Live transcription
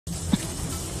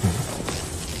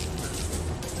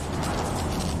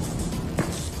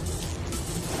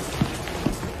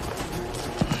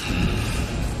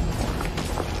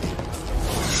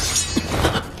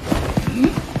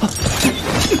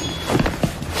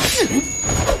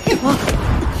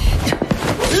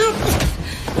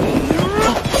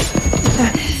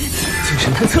精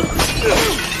神探测。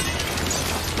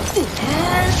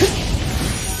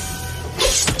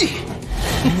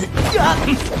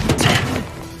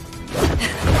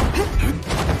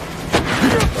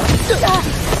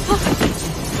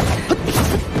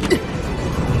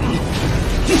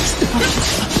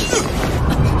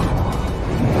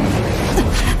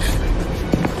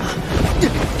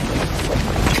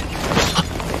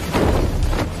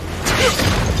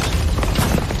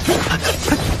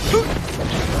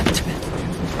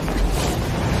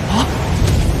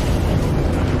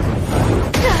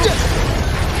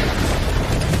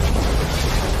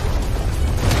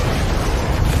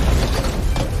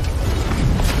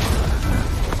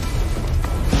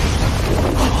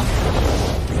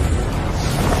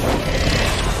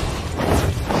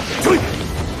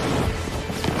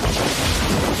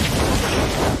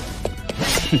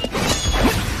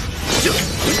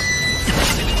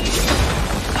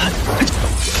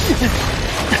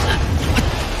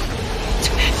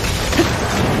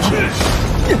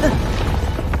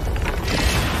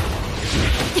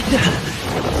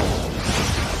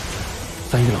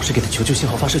翻译老师给的求救信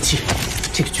号发射器，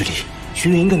这个距离学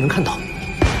员应该能看到。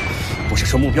不是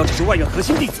说目标只是外院核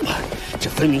心弟子吗？这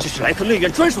分明是史莱克内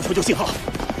院专属求救信号！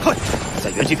快，在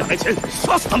援军赶来前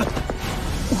杀死他们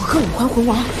！5个5环魂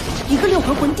王，1个6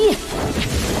环魂帝。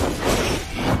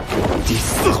第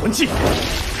4魂技，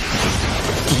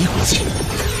第1魂技，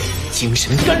精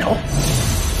神干扰，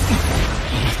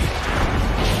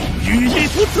羽翼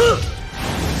突刺。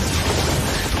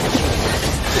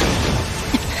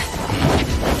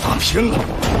打偏了。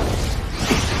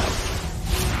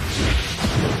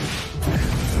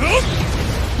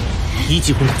1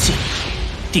级魂武器，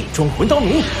定装魂刀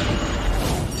弩。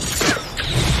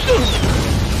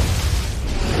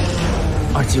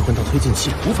2级魂导推进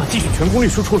器无法继续全功率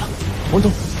输出了，王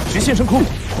东直线升空。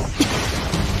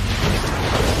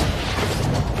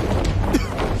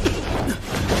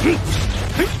宇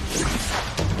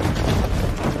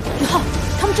浩，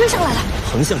他们追上来了！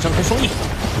横向张开双翼。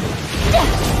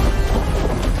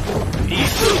第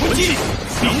4魂技，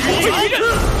冰火飞刃。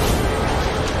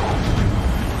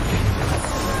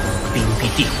冰壁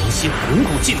地魂蝎魂骨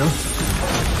技能，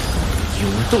涌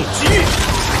动之域。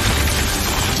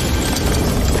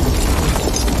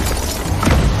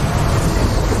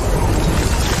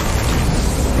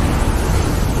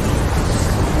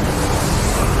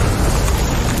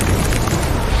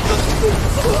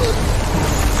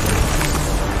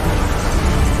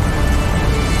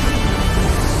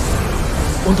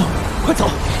王导，快走！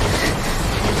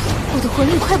我的魂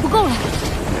力快不够了。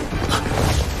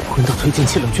魂导推进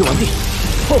器冷却完毕，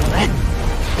放我来！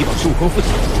你保持武功附体，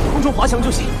空中滑翔就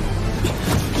行。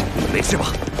没事吧？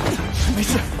没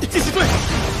事，继续追。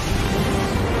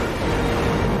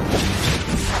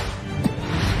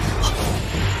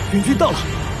援军到了。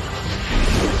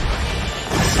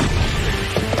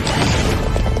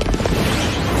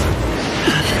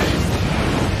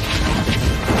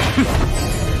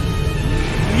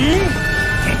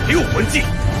第6魂技，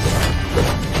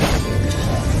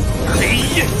黑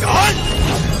焰斩。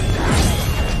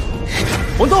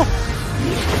王东，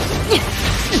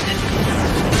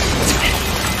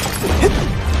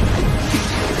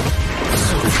素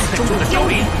材中的凋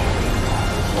零，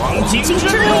黄金之路。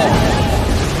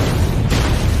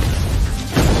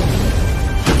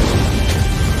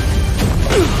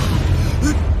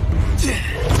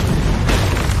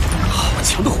好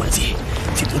强的魂技，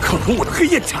竟能抗衡我的黑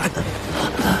焰斩！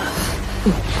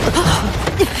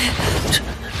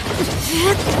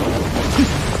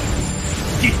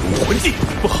第5魂技，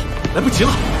不好，来不及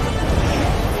了！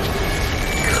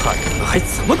看你们还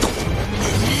怎么躲！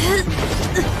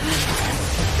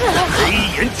黑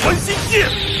炎穿心剑，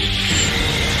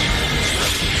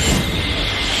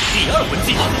第2魂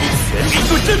技，全民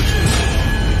遁阵。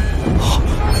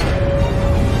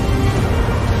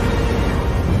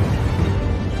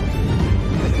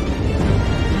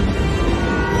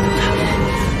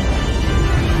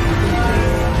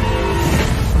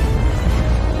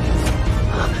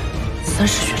3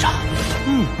是学长，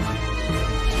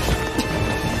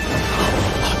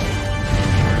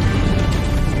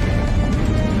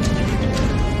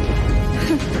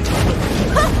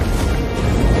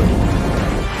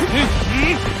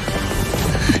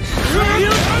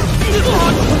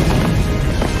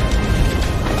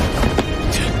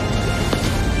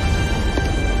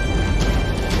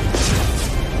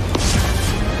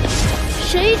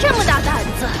谁这么大胆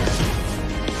子？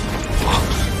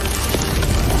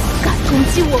敢攻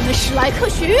击我们史莱克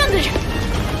学院的人！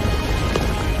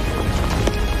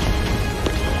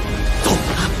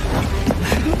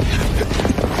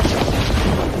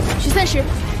时，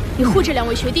你护着2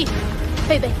位学弟，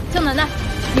贝贝、江奶奶，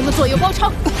你们左右包抄。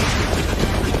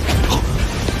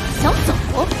想走？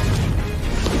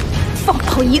放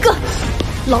跑一个，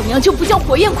老娘就不叫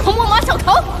火焰狂魔马小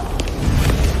桃。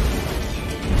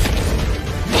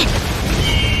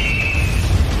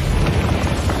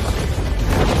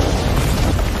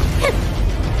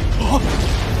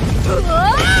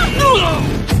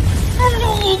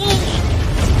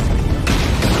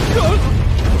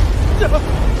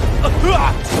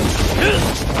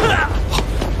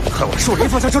看我树林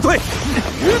方向撤退！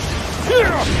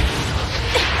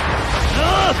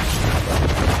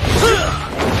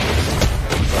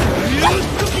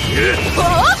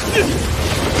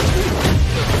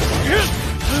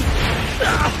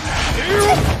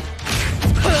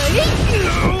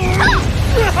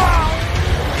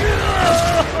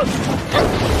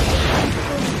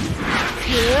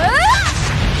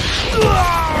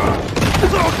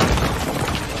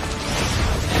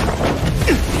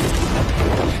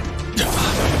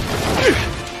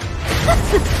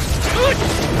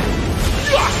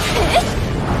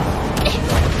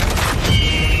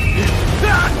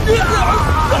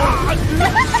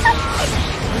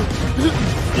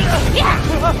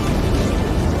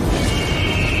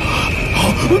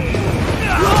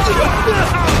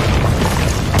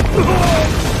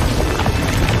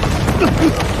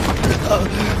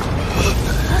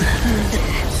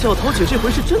小桃姐这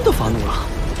回是真的发怒了。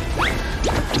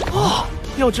哦，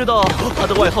要知道她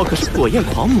的外号可是火焰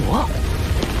狂魔。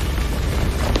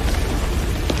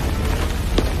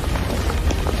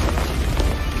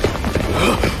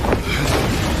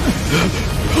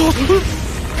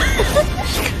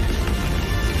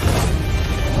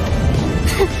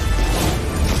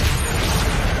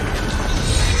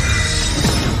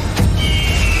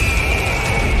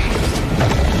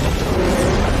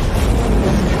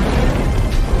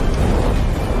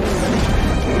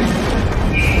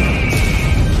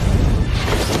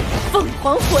凤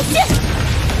凰火箭！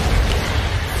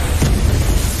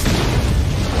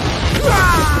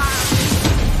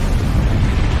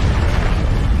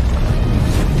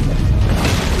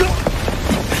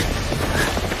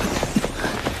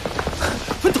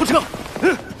分头车！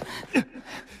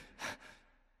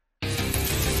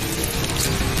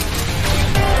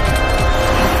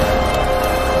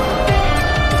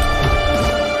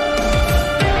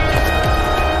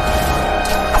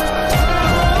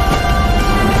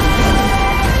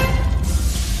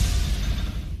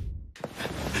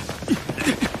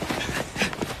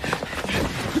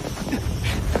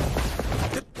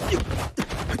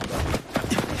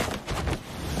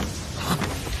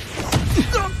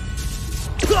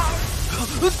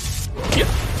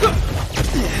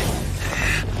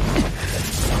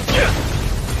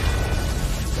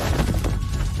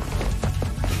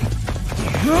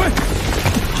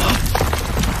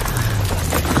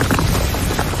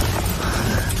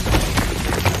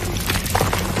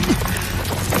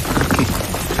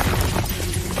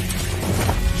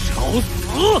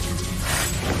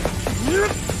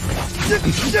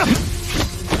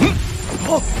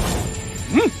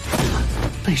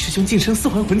贝师兄晋升4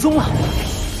环魂宗了。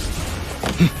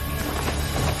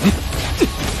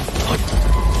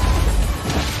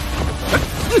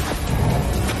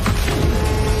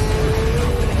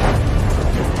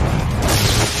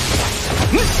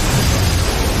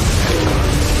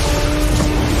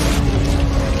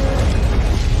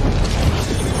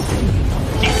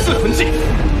第4魂技，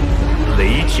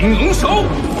雷霆龙手。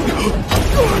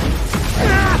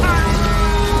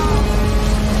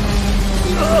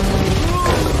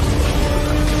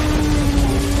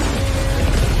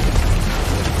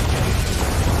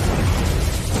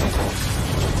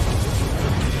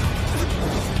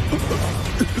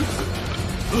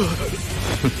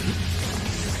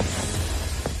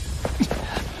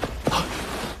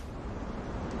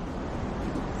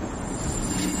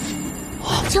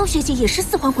江学姐也是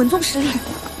4环魂宗实力。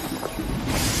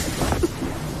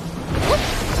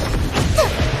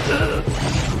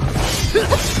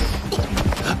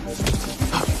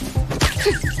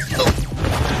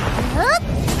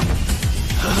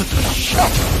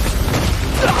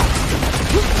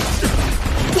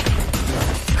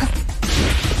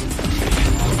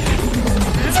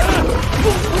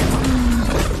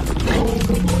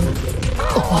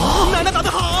奶奶打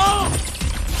得好！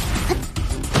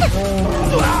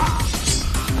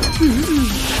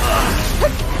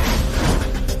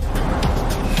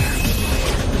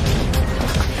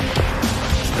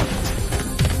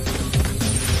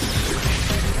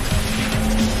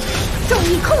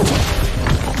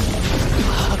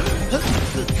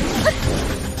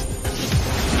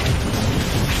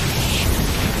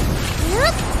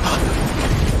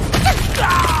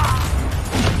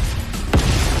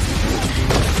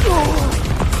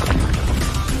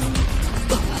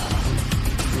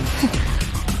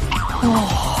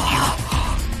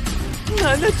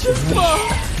那真棒！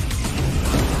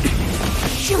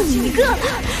就你一个了，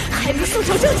还不束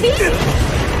手就擒！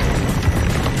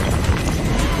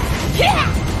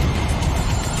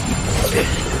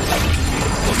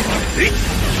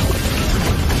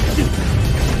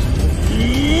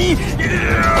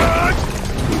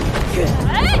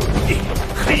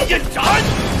黑焰斩！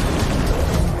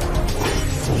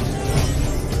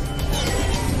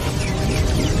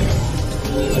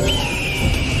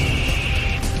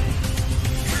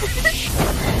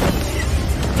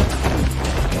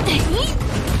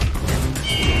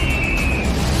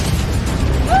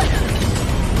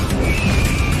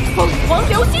凤凰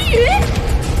流星雨！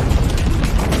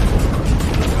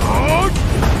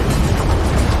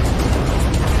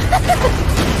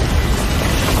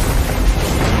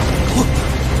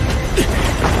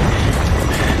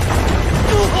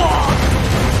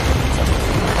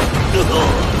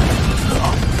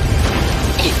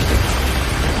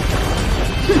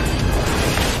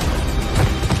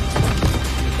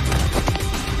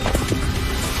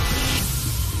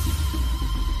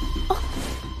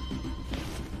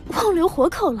忘留活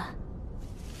口了。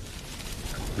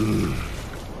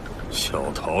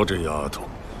小桃这丫头，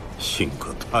性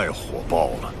格太火爆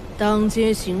了。当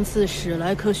街行刺史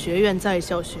莱克学院在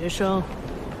校学生，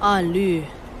按律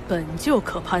本就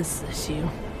可判死刑，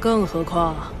更何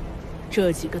况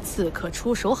这几个刺客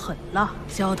出手狠辣，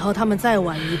小桃他们再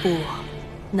晚一步，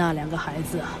那2个孩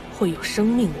子会有生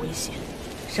命危险，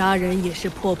杀人也是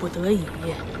迫不得已。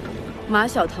马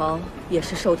小桃也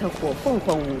是受他火凤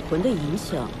凰武魂的影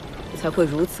响，才会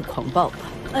如此狂暴吧？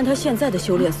按他现在的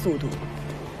修炼速度，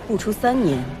不出3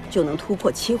年就能突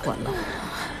破7环了。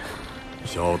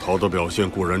小桃的表现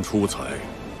固然出彩，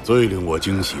最令我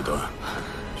惊喜的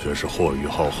却是霍雨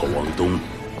浩和王东。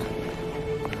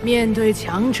面对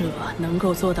强者能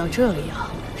够做到这样，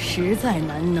实在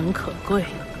难能可贵。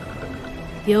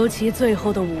尤其最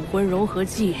后的武魂融合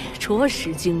技，着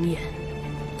实惊艳。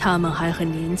他们还很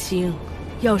年轻，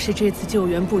要是这次救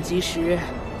援不及时，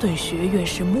对学院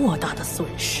是莫大的损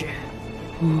失。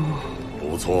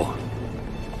不错，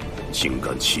竟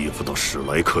敢欺负到史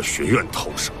莱克学院头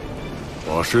上，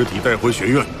把尸体带回学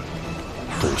院，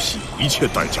不惜一切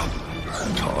代价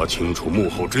查清楚幕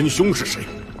后真凶是谁。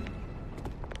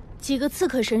几个刺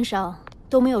客身上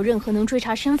都没有任何能追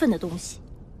查身份的东西，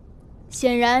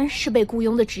显然是被雇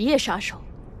佣的职业杀手。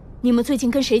你们最近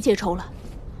跟谁结仇了？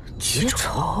结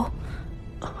仇？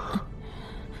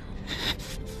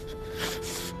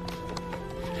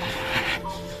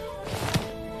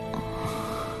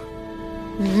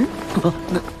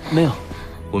没有，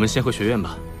我们先回学院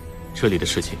吧。这里的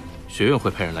事情，学院会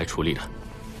派人来处理的。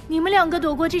你们2个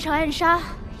躲过这场暗杀，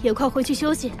也快回去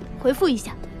休息，回复一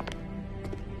下。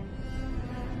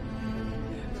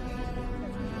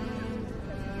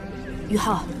于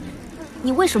浩，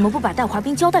你为什么不把戴华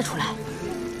斌交代出来？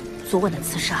昨晚的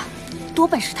刺杀，多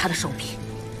半是他的手笔。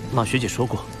马学姐说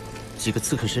过，几个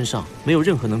刺客身上没有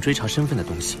任何能追查身份的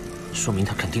东西，说明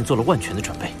他肯定做了万全的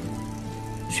准备。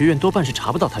学院多半是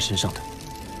查不到他身上的。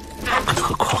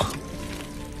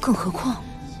更何况，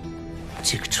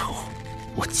这个仇，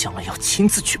我将来要亲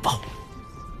自去报。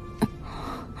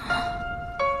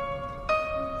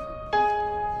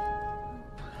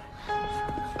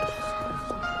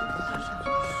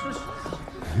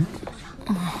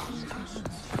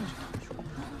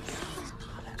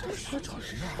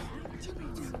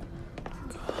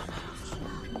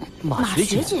马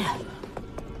学姐，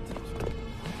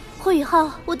霍雨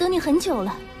浩，我等你很久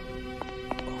了，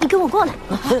你跟我过来。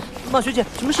马学姐，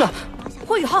什么事？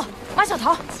霍雨浩，马小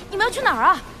桃，你们要去哪儿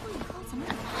啊？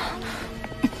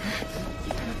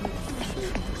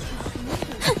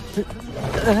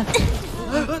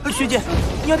学姐，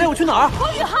你要带我去哪儿？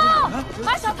霍雨浩，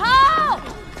马小桃。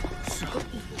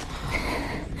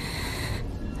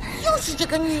又是这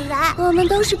个女人！我们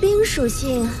都是冰属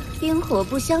性，冰火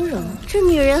不相容。这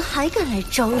女人还敢来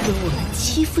招惹我们，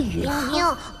欺负雨浩。明明，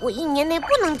我1年内不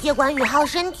能接管雨浩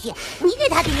身体，你给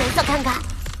他点颜色看看。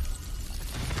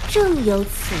正有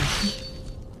此意。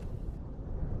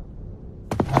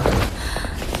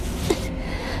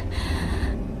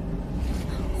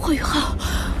霍雨浩，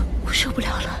我受不了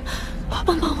了，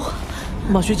帮帮我！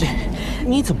马学姐，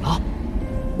你怎么了？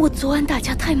我昨晚打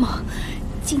架太忙。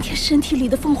今天身体里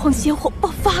的凤凰邪火爆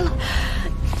发了，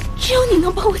只有你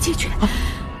能帮我解决。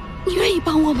你愿意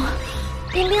帮我吗？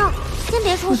冰冰，先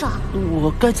别出手。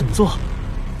我该怎么做？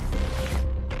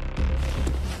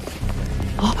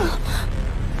啊！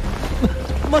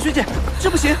马学姐，这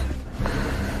不行！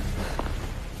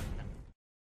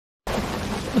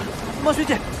马学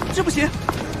姐，这不行！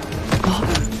啊！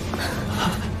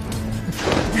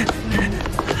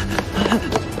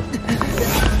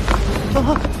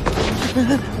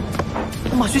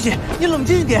马学姐，你冷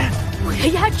静一点。我要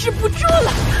压制不住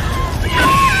了。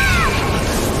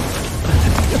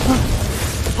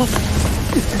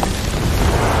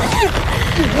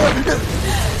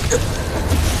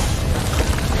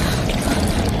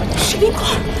士兵块，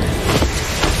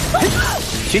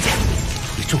学姐，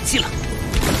你中计了。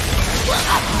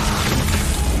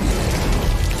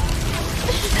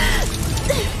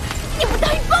你不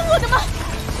答应帮我的吗？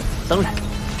当然，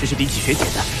这是比起学姐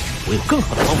的，我有更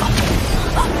好的方法。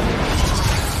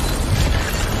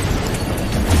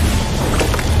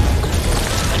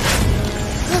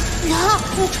呀，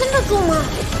你撑得住吗？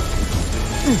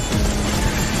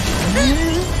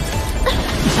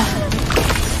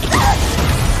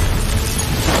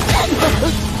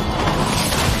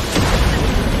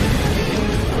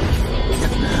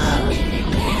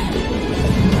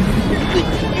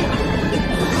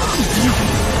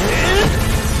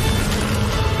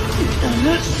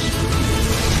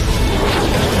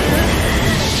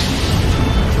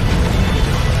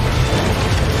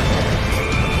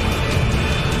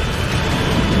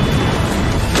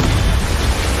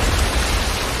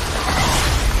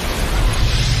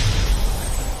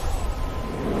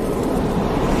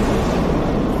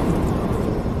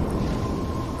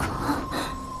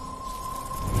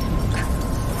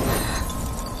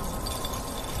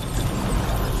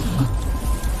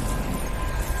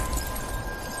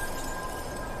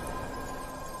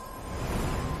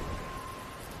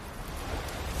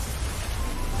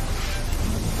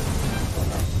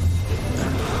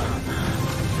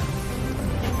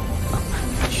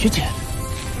学姐，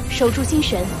守住心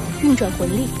神，运转魂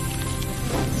力。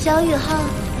小雨浩，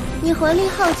你魂力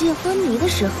耗尽昏迷的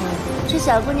时候，这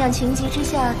小姑娘情急之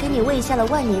下给你喂下了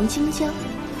万年金胶，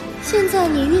现在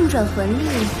你运转魂力，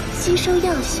吸收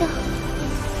药效，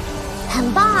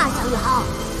很棒啊，小雨浩！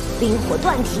冰火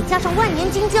断体加上万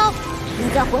年金胶，你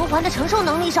在魂环的承受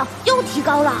能力上又提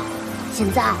高了。现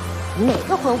在你每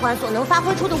个魂环所能发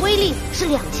挥出的威力是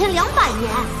2200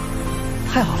年。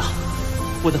太好了，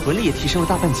我的魂力也提升了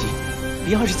大半级，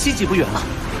离27级不远了。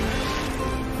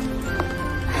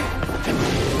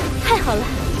太好了，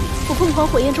我凤凰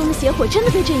火焰中的邪火真的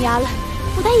被镇压了，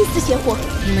不带一丝邪火。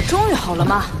你们终于好了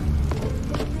吗？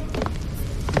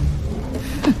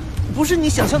不是你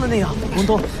想象的那样，王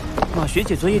东，马学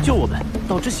姐昨夜救我们，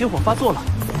导致邪火发作了，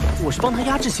我是帮她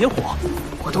压制邪火。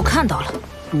我都看到了。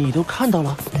你都看到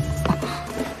了？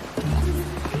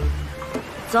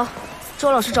走，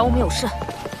周老师找我们有事。